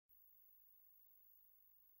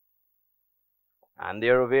And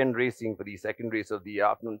they're away and racing for the second race of the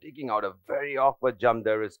afternoon, taking out a very awkward jump.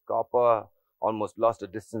 There is Copper, almost lost a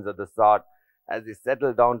distance at the start. As they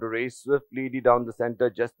settle down to race, Swift Lady down the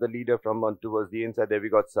center, just the leader from towards the inside. There we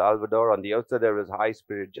got Salvador. On the outside, there is High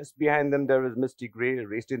Spirit. Just behind them, there is Misty Grey,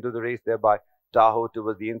 raced into the race there by Tahoe.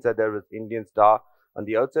 Towards the inside, there is Indian Star. On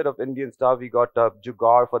the outside of Indian Star, we got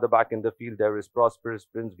Jugaad for the back in the field. There is Prosperous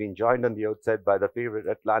Prince being joined on the outside by the favorite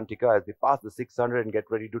Atlantica as they pass the 600 and get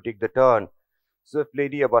ready to take the turn. Swift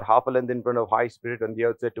Lady about half a length in front of High Spirit. On the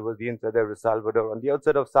outside towards the inside, there is Salvador. On the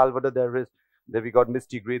outside of Salvador, there we got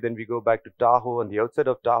Misty Grey. Then we go back to Tahoe. On the outside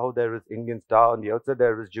of Tahoe, there is Indian Star. On the outside,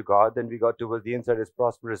 there is Jugaad. Then we got towards the inside is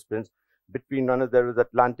Prosperous Prince. Between runners, there is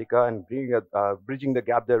Atlantica. And bridging the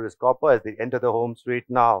gap, there is Copper as they enter the home straight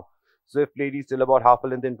now. Swift Lady still about half a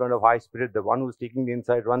length in front of High Spirit. The one who's taking the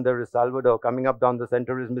inside run there is Salvador. Coming up down the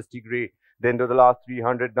center is Misty Grey. Then to the last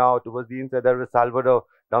 300 now. Towards the inside, there is Salvador.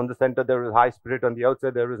 Down the center, there is High Spirit. On the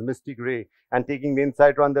outside, there is Misty Grey. And taking the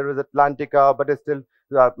inside run, there is Atlantica. But it's still,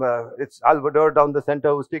 it's Salvador down the center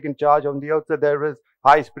who's taking charge. On the outside, there is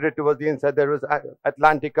High Spirit. Towards the inside, there is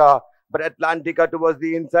Atlantica. But Atlantica towards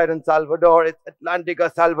the inside and Salvador. It's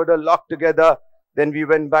Atlantica, Salvador locked together. Then we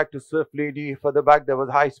went back to Swift Lady. For the back, there was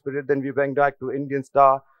High Spirit. Then we went back to Indian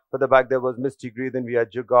Star. For the back, there was Misty Grey. Then we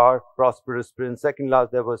had Jugaad, Prosperous Prince. Second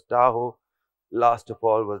last, there was Tahoe. Last of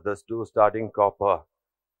all was the two starting Copper.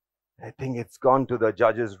 I think it's gone to the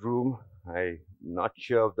judge's room. I'm not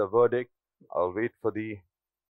sure of the verdict. I'll wait for the